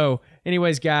 So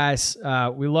anyways, guys,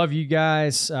 we love you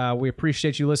guys. We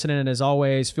appreciate you listening. And as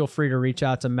always, feel free to reach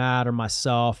out to Matt or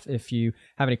myself if you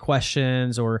have any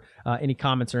questions or any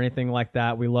comments or anything like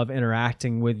that. We love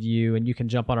interacting with you, and you can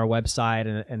jump on our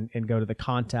website and go to the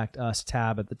Contact Us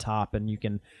tab at the top, and you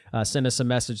can send us a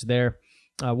message there.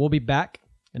 We'll be back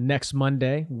next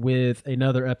Monday with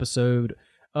another episode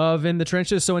of In the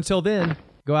Trenches. So until then,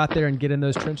 go out there and get in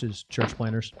those trenches, church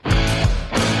planters.